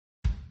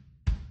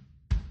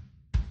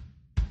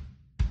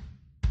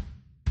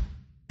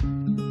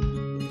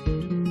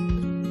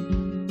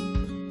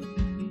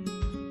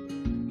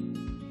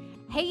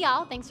Hey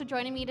y'all, thanks for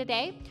joining me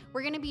today.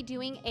 We're gonna be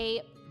doing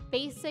a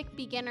basic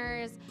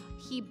beginner's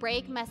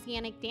Hebraic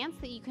Messianic dance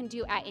that you can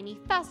do at any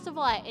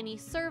festival, at any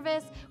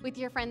service, with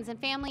your friends and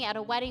family, at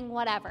a wedding,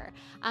 whatever.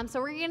 So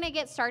we're gonna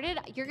get started.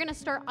 You're gonna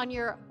start on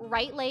your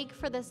right leg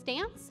for this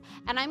dance,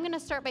 and I'm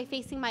gonna start by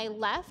facing my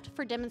left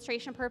for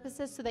demonstration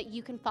purposes so that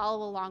you can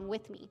follow along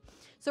with me.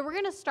 So we're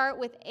gonna start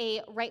with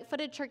a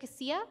right-footed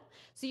choreography.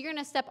 So you're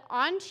gonna step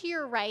onto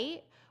your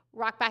right,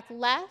 rock back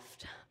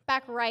left,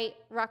 back right,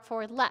 rock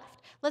forward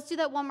left. Let's do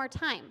that one more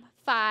time.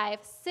 5,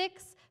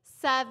 6,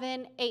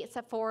 7, 8,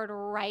 step forward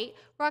right,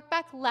 rock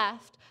back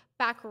left,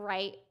 back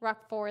right,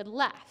 rock forward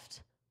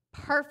left.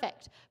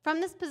 Perfect. From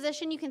this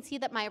position, you can see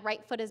that my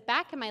right foot is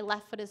back and my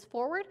left foot is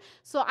forward.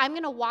 So I'm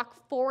gonna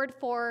walk forward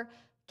 4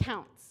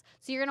 counts.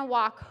 So you're gonna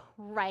walk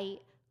right,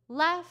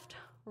 left,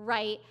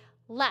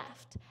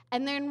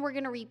 and then we're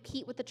gonna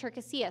repeat with the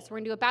choreography. So we're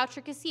gonna do a bow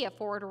choreography,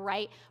 forward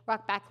right,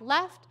 rock back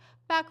left,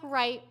 back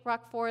right,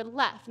 rock forward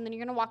left, and then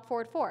you're gonna walk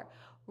forward 4.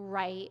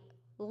 Right,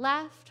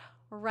 left.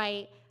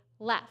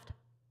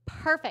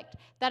 Perfect.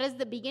 That is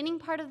the beginning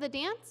part of the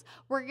dance.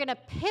 We're gonna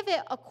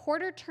pivot a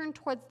quarter turn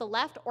towards the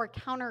left or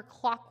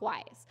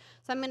counterclockwise.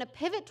 So I'm gonna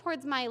pivot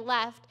towards my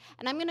left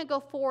and I'm gonna go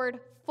forward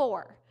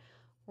 4.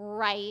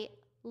 Right,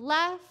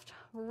 left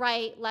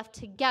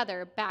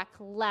together, back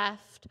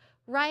left,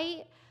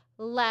 right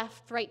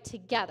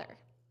together.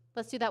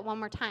 Let's do that one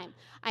more time.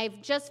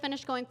 I've just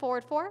finished going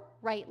forward 4,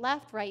 right,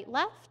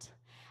 left,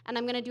 and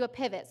I'm gonna do a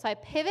pivot. So I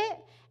pivot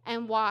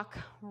and walk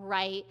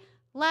right,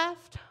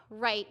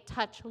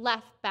 touch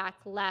left, back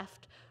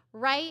left,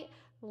 right.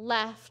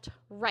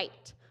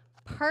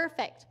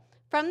 Perfect.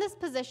 From this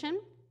position,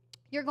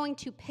 you're going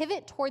to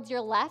pivot towards your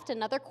left,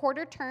 another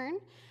quarter turn,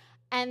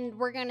 and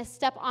we're gonna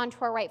step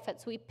onto our right foot.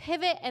 So we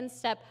pivot and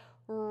step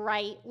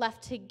right,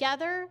 left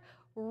together,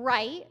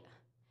 right,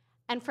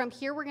 and from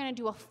here we're gonna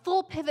do a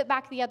full pivot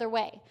back the other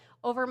way,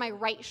 over my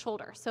right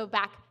shoulder, so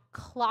back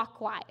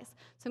clockwise.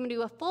 So I'm gonna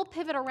do a full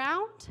pivot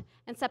around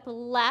and step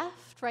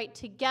left, right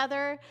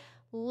together,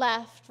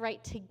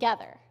 right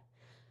together.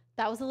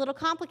 That was a little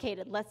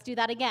complicated. Let's do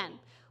that again.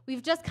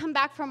 We've just come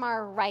back from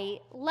our right,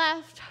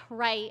 left,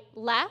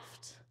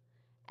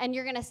 and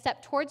you're gonna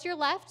step towards your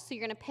left, so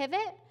you're gonna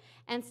pivot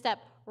and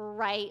step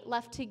right,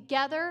 left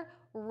together,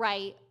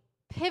 right,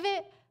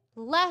 pivot,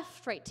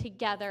 left, right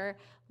together,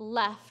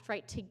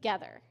 right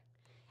together.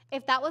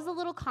 If that was a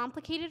little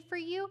complicated for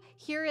you,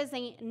 here is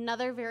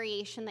another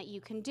variation that you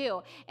can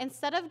do.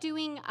 Instead of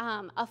doing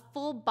a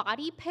full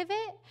body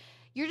pivot,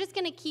 you're just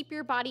gonna keep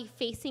your body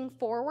facing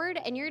forward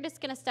and you're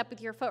just gonna step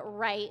with your foot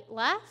right,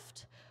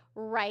 left,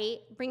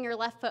 bring your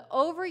left foot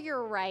over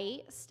your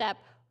right, step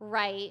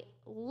right,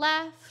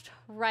 left.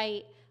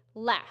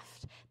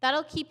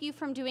 That'll keep you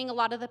from doing a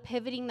lot of the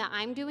pivoting that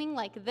I'm doing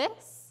like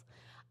this.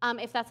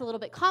 If that's a little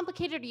bit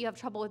complicated or you have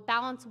trouble with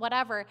balance,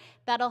 whatever,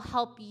 that'll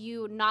help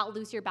you not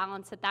lose your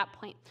balance at that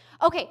point.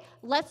 Okay,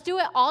 let's do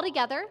it all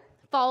together.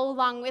 Follow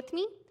along with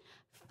me.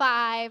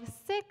 5,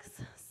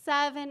 6,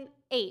 7,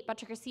 8.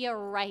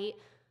 Choreography, right,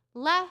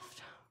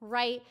 left.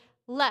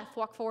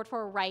 Walk forward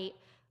for right,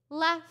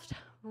 left,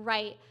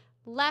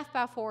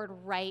 bow forward,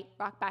 right,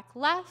 rock back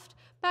left,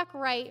 rock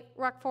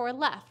forward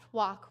left,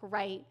 walk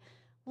right,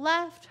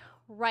 left,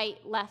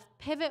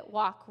 pivot,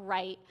 walk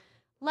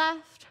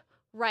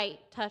right,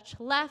 touch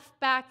left,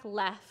 back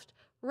left,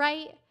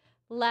 right,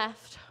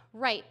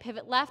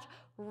 pivot left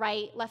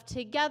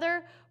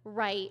together,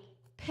 right,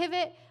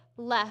 pivot,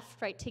 left,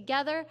 right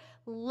together,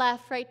 bow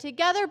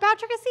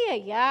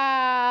choreography,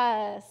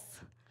 yes.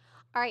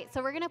 All right,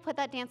 so we're gonna put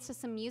that dance to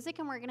some music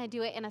and we're gonna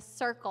do it in a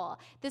circle.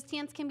 This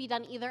dance can be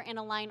done either in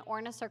a line or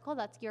in a circle,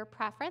 that's your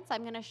preference.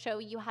 I'm gonna show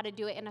you how to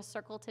do it in a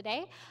circle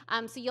today.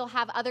 So you'll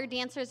have other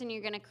dancers and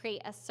you're gonna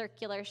create a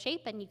circular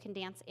shape and you can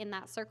dance in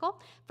that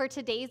circle. For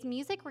today's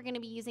music, we're gonna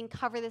be using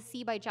Cover the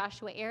Sea by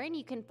Joshua Aaron.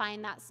 You can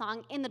find that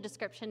song in the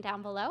description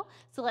down below.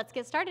 So let's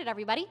get started,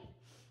 everybody.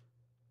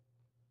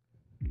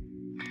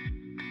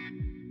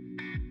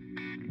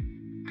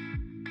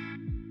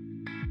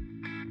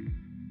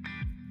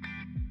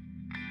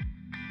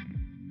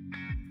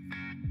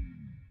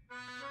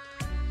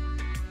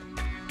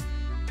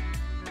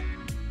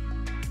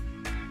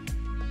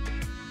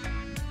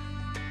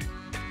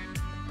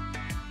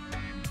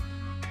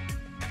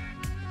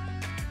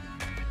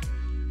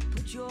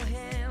 Your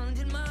hand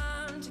in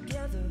mine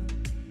together,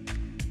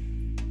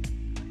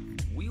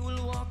 we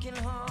will walk in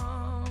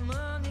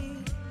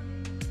harmony.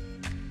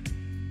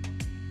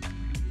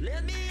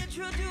 Let me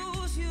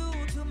introduce you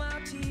to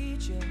my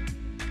teacher,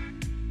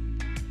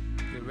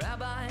 the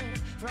rabbi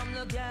from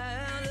the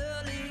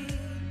Galilee.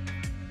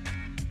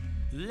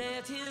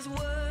 Let his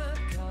word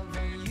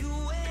cover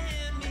you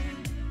and me,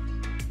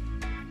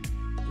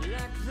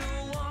 like the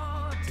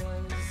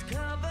waters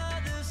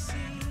cover the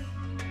sea.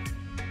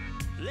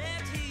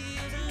 Let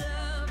his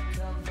love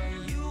cover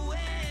you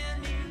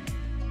and me,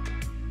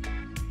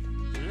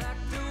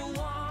 like the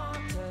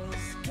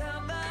waters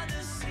cover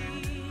the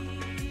sea.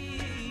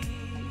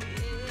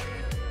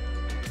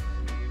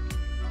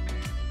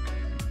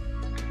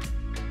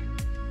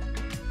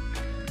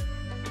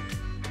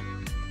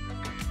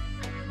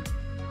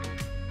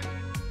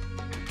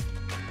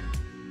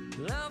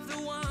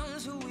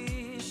 those who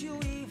wish you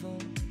evil,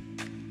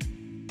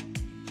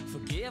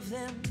 forgive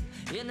them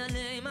in the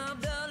name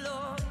of the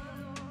Lord.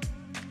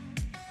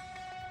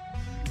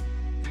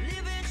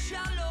 Live in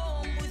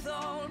shalom with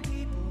all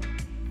people,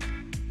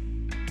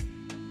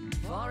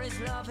 for his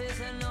love is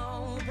an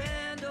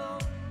open door.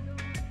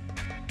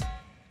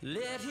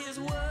 Let his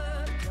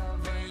word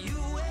cover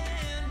you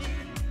and me,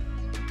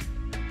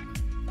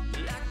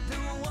 like the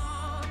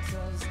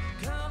waters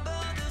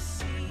cover the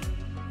sea.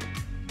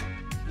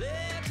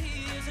 Let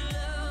his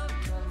love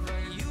cover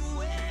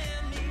you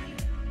and me,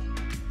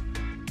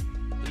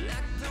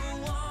 like the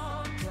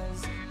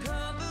waters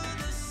cover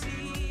the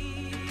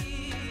sea.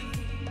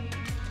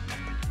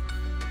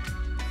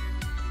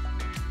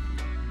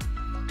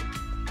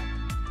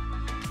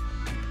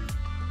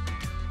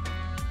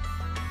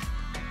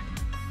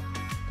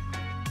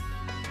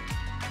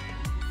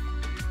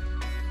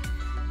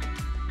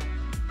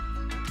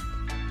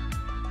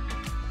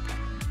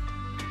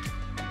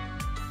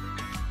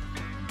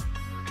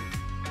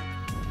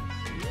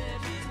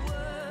 Let his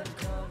word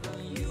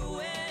cover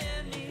you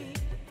and me,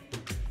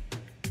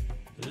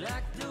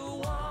 like the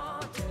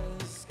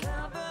waters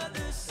cover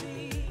the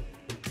sea.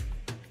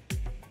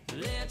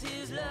 Let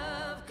his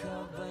love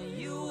cover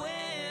you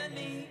and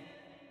me,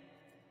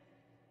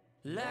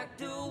 like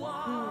the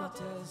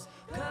waters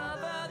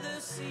cover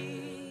the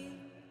sea.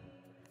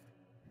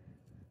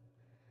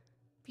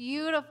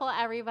 Beautiful,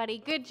 everybody.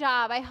 Good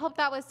job. I hope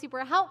that was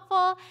super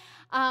helpful.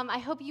 I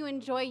hope you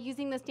enjoy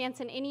using this dance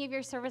in any of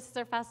your services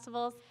or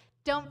festivals.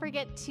 Don't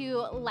forget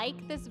to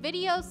like this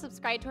video,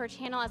 subscribe to our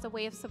channel as a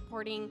way of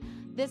supporting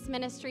this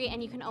ministry,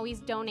 and you can always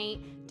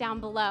donate down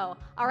below.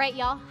 All right,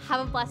 y'all,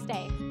 have a blessed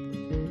day.